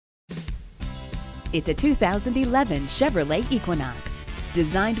It's a 2011 Chevrolet Equinox.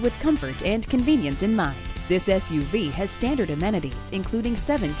 Designed with comfort and convenience in mind, this SUV has standard amenities including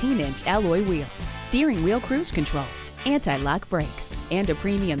 17-inch alloy wheels, steering wheel cruise controls, anti-lock brakes, and a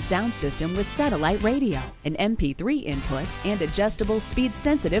premium sound system with satellite radio, an MP3 input, and adjustable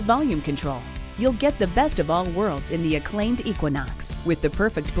speed-sensitive volume control. You'll get the best of all worlds in the acclaimed Equinox with the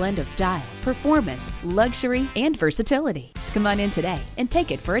perfect blend of style, performance, luxury, and versatility. Come on in today and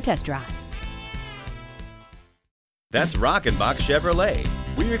take it for a test drive. That's Rockenbach Chevrolet.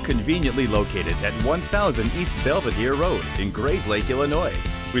 We're conveniently located at 1000 East Belvidere Road in Grayslake, Illinois,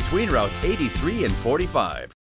 between routes 83 and 45.